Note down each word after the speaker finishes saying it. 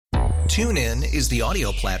TuneIn is the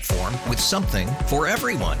audio platform with something for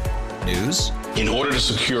everyone. News. In order to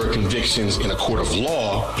secure convictions in a court of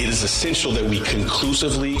law, it is essential that we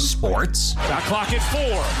conclusively. Sports. Shot clock at 4.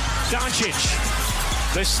 Doncic.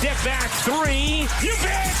 The step back 3. You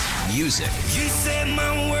bet. Music. You set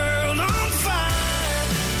my world on fire.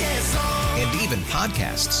 Yes, and even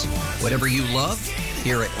podcasts. Whatever you love,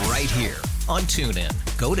 hear it right here on TuneIn.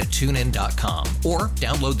 Go to TuneIn.com or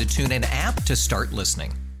download the TuneIn app to start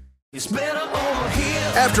listening. It's better over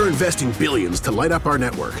here. After investing billions to light up our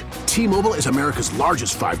network, T-Mobile is America's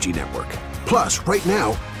largest 5G network. Plus, right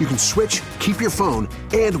now, you can switch, keep your phone,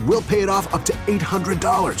 and we'll pay it off up to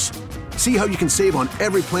 $800. See how you can save on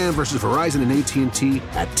every plan versus Verizon and AT&T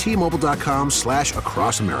at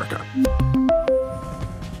T-Mobile.com/across America.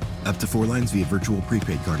 Up to 4 lines via virtual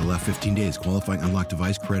prepaid card. Allow 15 days. Qualifying unlocked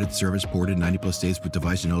device credit service ported 90-plus states with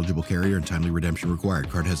device and eligible carrier and timely redemption required.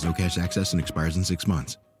 Card has no cash access and expires in 6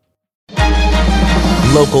 months.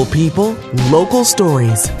 Local people, local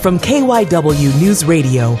stories. From KYW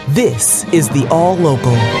Newsradio, this is the All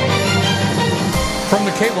Local. From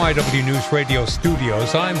the KYW Newsradio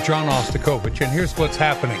studios, I'm John Ostakovich, and here's what's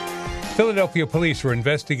happening. Philadelphia police are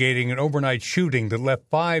investigating an overnight shooting that left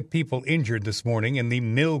 5 people injured this morning in the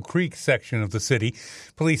Mill Creek section of the city.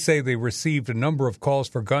 Police say they received a number of calls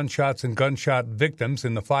for gunshots and gunshot victims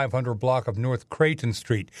in the 500 block of North Creighton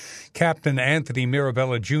Street. Captain Anthony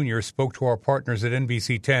Mirabella Jr. spoke to our partners at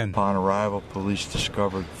NBC 10. Upon arrival, police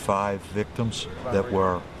discovered 5 victims that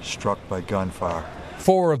were struck by gunfire.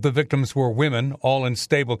 4 of the victims were women, all in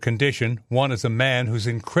stable condition. 1 is a man who's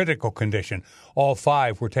in critical condition. All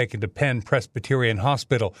 5 were taken to Penn Presbyterian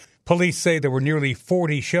Hospital. Police say there were nearly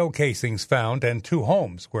 40 shell casings found and 2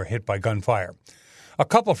 homes were hit by gunfire. A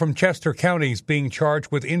couple from Chester County is being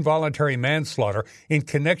charged with involuntary manslaughter in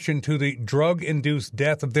connection to the drug-induced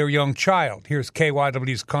death of their young child. Here's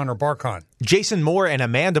KYW's Connor Barkon. Jason Moore and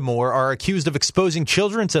Amanda Moore are accused of exposing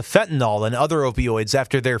children to fentanyl and other opioids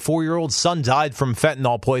after their 4-year-old son died from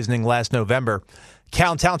fentanyl poisoning last November.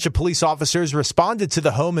 Calhoun Township police officers responded to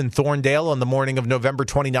the home in Thorndale on the morning of November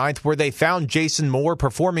 29th, where they found Jason Moore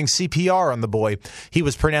performing CPR on the boy. He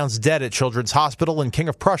was pronounced dead at Children's Hospital in King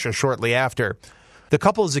of Prussia shortly after. The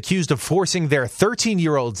couple is accused of forcing their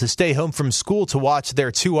 13-year-old to stay home from school to watch their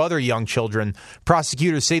 2 other young children.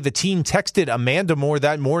 Prosecutors say the teen texted Amanda Moore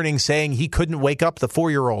that morning saying he couldn't wake up the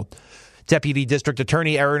 4-year-old. Deputy District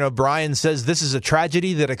Attorney Erin O'Brien says this is a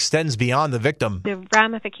tragedy that extends beyond the victim. The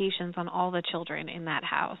ramifications on all the children in that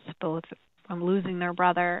house, both from losing their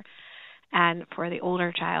brother and for the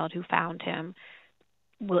older child who found him,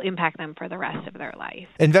 will impact them for the rest of their life.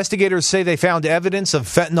 Investigators say they found evidence of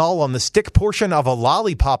fentanyl on the stick portion of a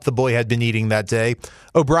lollipop the boy had been eating that day.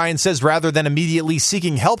 O'Brien says rather than immediately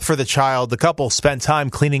seeking help for the child, the couple spent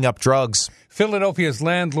time cleaning up drugs. Philadelphia's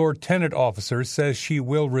landlord-tenant officer says she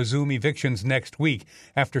will resume evictions next week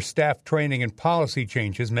after staff training and policy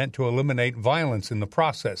changes meant to eliminate violence in the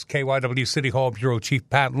process. KYW City Hall Bureau Chief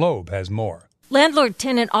Pat Loeb has more.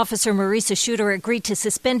 Landlord-tenant officer Marisa Shooter agreed to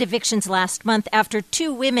suspend evictions last month after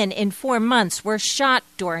 2 women in 4 months were shot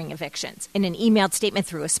during evictions. In an emailed statement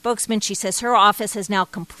through a spokesman, she says her office has now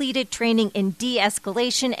completed training in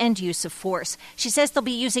de-escalation and use of force. She says they'll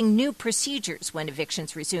be using new procedures when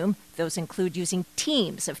evictions resume. Those include using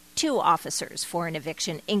teams of 2 officers for an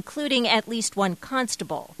eviction, including at least 1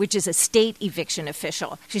 constable, which is a state eviction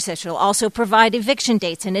official. She says she'll also provide eviction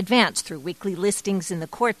dates in advance through weekly listings in the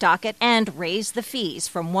court docket and raise the fees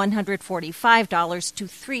from $145 to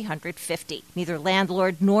 $350. Neither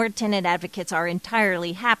landlord nor tenant advocates are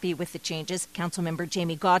entirely happy with the changes. Councilmember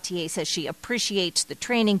Jamie Gauthier says she appreciates the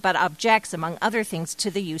training but objects, among other things,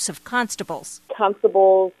 to the use of constables.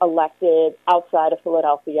 Constables elected outside of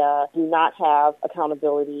Philadelphia do not have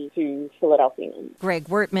accountability to Philadelphians. Greg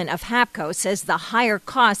Wertman of HAPCO says the higher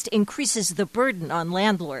cost increases the burden on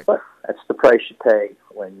landlords. But that's the price you pay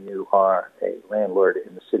when you are a landlord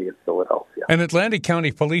in the city of Philadelphia. An Atlantic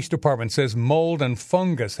County Police Department says mold and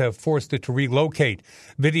fungus have forced it to relocate.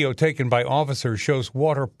 Video taken by officers shows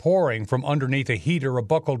water pouring from underneath a heater, a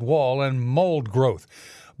buckled wall, and mold growth.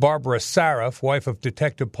 Barbara Saraf, wife of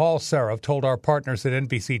Detective Paul Saraf, told our partners at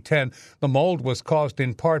NBC 10 the mold was caused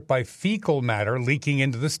in part by fecal matter leaking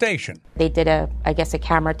into the station. They did a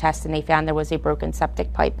camera test, and they found there was a broken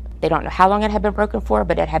septic pipe. They don't know how long it had been broken for,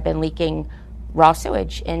 but it had been leaking raw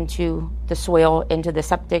sewage into the soil, into the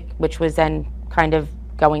septic, which was then kind of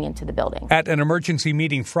going into the building. At an emergency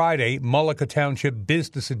meeting Friday, Mullica Township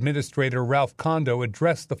Business Administrator Ralph Kondo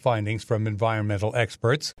addressed the findings from environmental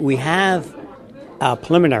experts. We have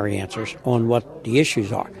preliminary answers on what the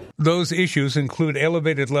issues are. Those issues include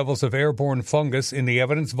elevated levels of airborne fungus in the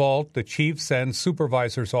evidence vault, the chief's and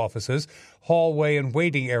supervisor's offices, hallway and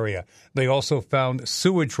waiting area. They also found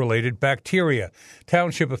sewage-related bacteria.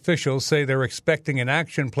 Township officials say they're expecting an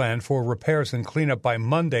action plan for repairs and cleanup by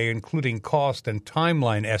Monday, including cost and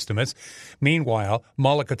timeline estimates. Meanwhile,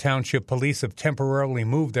 Mullica Township Police have temporarily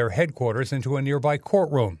moved their headquarters into a nearby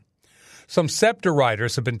courtroom. Some SEPTA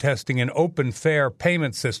riders have been testing an open fare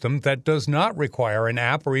payment system that does not require an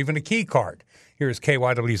app or even a key card. Here's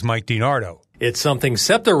KYW's Mike DiNardo. It's something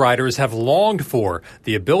SEPTA riders have longed for,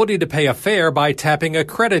 the ability to pay a fare by tapping a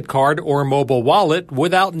credit card or mobile wallet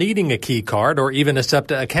without needing a key card or even a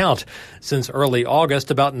SEPTA account. Since early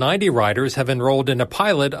August, about 90 riders have enrolled in a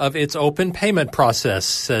pilot of its open payment process,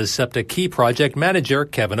 says SEPTA Key Project Manager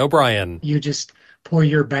Kevin O'Brien. You just pull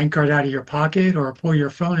your bank card out of your pocket or pull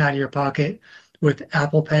your phone out of your pocket with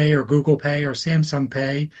Apple Pay or Google Pay or Samsung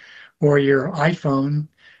Pay or your iPhone,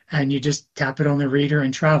 and you just tap it on the reader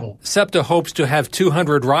and travel. SEPTA hopes to have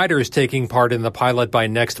 200 riders taking part in the pilot by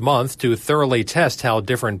next month to thoroughly test how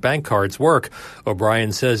different bank cards work.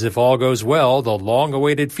 O'Brien says if all goes well, the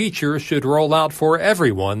long-awaited feature should roll out for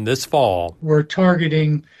everyone this fall. We're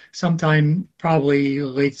targeting sometime probably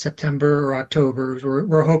late September or October.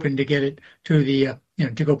 We're hoping to get it to the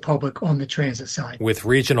to go public on the transit side. With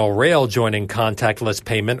Regional Rail joining contactless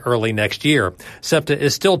payment early next year, SEPTA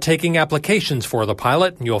is still taking applications for the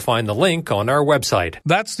pilot. You'll find the link on our website.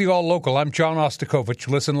 That's the All Local. I'm John Ostakovich.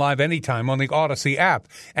 Listen live anytime on the Odyssey app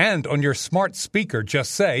and on your smart speaker.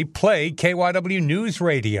 Just say, play KYW News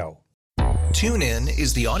Radio. TuneIn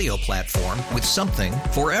is the audio platform with something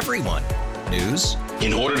for everyone. News.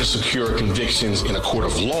 In order to secure convictions in a court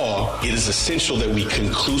of law, it is essential that we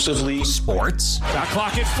conclusively. Sports. Shot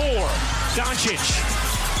clock at 4.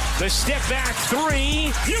 Doncic. The step back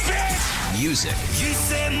 3. You bet. Music. You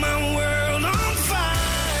set my world on fire.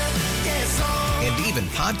 Yes, and even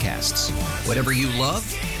podcasts. Whatever you love,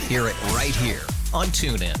 hear it right here on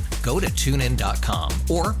TuneIn. Go to TuneIn.com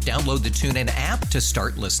or download the TuneIn app to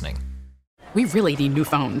start listening. We really need new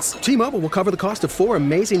phones. T-Mobile will cover the cost of 4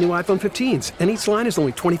 amazing new iPhone 15s, and each line is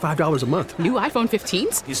only $25 a month. New iPhone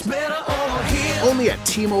 15s? It's better over here. Only at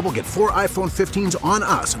T-Mobile, get 4 iPhone 15s on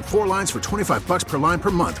us and 4 lines for $25 per line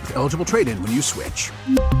per month with eligible trade-in when you switch.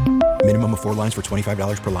 Minimum of 4 lines for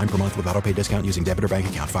 $25 per line per month with autopay discount using debit or bank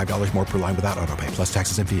account. $5 more per line without autopay, plus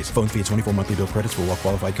taxes and fees. Phone fee at 24 monthly bill credits for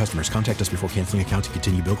well-qualified customers. Contact us before canceling account to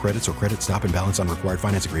continue bill credits or credit stop and balance on required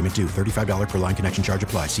finance agreement due. $35 per line connection charge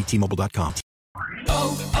applies. See T-Mobile.com.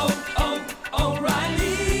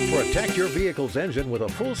 O'Reilly. Protect your vehicle's engine with a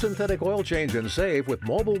full synthetic oil change and save with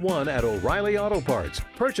Mobil 1 at O'Reilly Auto Parts.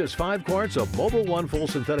 Purchase 5 quarts of Mobil 1 full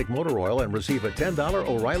synthetic motor oil and receive a $10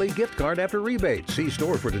 O'Reilly gift card after rebate. See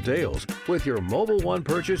store for details. With your Mobil 1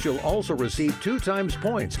 purchase, you'll also receive 2 times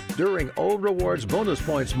points during Old Rewards Bonus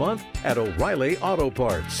Points Month at O'Reilly Auto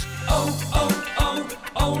Parts.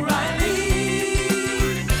 O'Reilly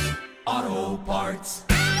Auto Parts.